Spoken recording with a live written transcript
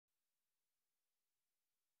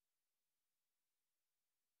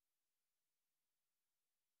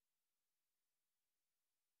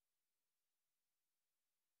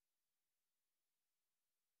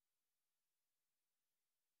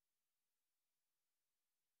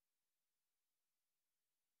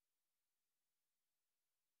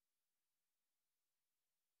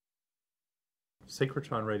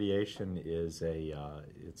Synchrotron radiation is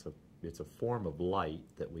it's a form of light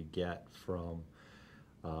that we get from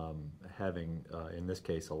having, in this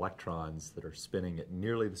case, electrons that are spinning at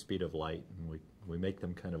nearly the speed of light, and we make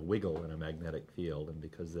them kind of wiggle in a magnetic field, and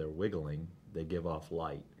because they're wiggling, they give off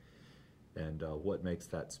light. And what makes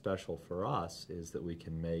that special for us is that we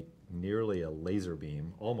can make nearly a laser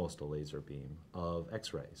beam, almost a laser beam, of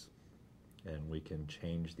X-rays. And we can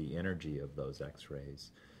change the energy of those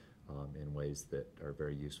X-rays in ways that are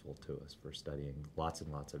very useful to us for studying lots and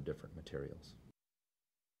lots of different materials.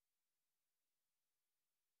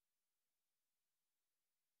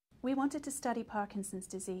 We wanted to study Parkinson's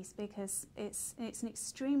disease because it's an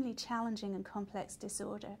extremely challenging and complex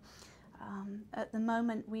disorder. At the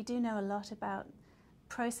moment, we do know a lot about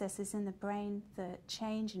processes in the brain that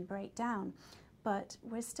change and break down, but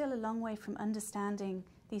we're still a long way from understanding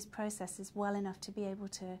these processes well enough to be able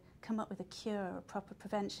to come up with a cure or a proper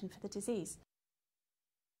prevention for the disease.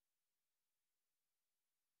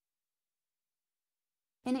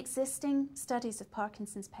 In existing studies of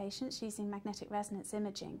Parkinson's patients using magnetic resonance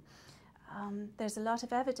imaging, there's a lot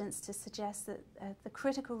of evidence to suggest that the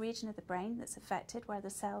critical region of the brain that's affected, where the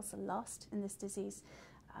cells are lost in this disease,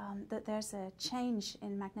 that there's a change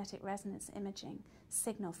in magnetic resonance imaging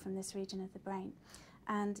signal from this region of the brain.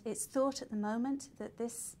 And it's thought at the moment that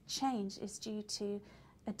this change is due to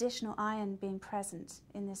additional iron being present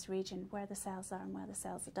in this region where the cells are and where the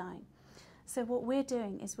cells are dying. So what we're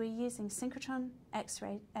doing is we're using synchrotron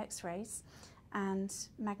X-rays and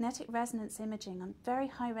magnetic resonance imaging on very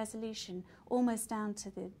high resolution, almost down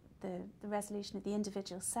to the resolution of the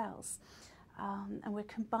individual cells. And we're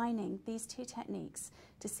combining these two techniques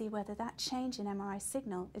to see whether that change in MRI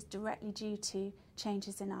signal is directly due to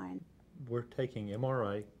changes in iron. We're taking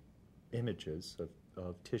MRI images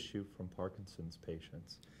of tissue from Parkinson's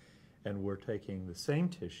patients, and we're taking the same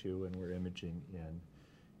tissue and we're imaging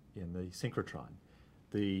in the synchrotron.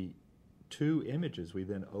 The two images, we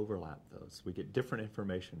then overlap those. We get different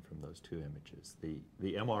information from those two images.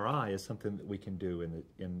 The MRI is something that we can do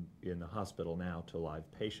in the hospital now to live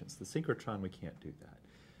patients. The synchrotron, we can't do that.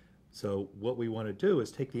 So what we want to do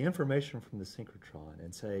is take the information from the synchrotron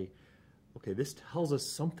and say, okay, this tells us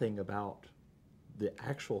something about the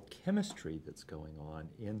actual chemistry that's going on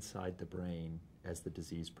inside the brain as the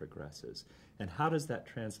disease progresses. And how does that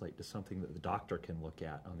translate to something that the doctor can look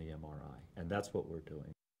at on the MRI? And that's what we're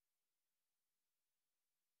doing.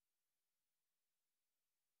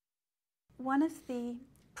 One of the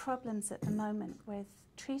problems at the moment with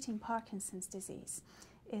treating Parkinson's disease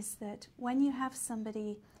is that when you have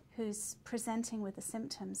somebody who's presenting with the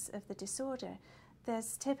symptoms of the disorder,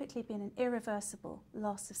 there's typically been an irreversible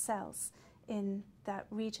loss of cells in that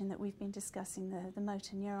region that we've been discussing, the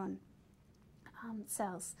motor neuron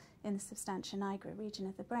cells in the substantia nigra region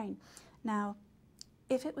of the brain. Now,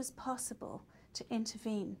 if it was possible to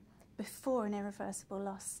intervene before an irreversible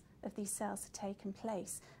loss of these cells had taken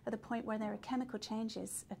place, at the point where there are chemical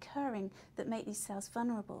changes occurring that make these cells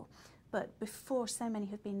vulnerable, but before so many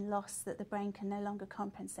have been lost that the brain can no longer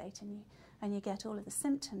compensate and you get all of the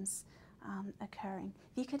symptoms occurring.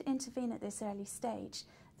 If you could intervene at this early stage,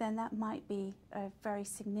 then that might be a very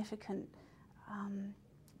significant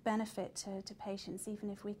benefit to patients.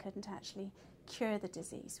 Even if we couldn't actually cure the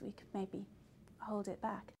disease, we could maybe hold it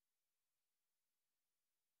back.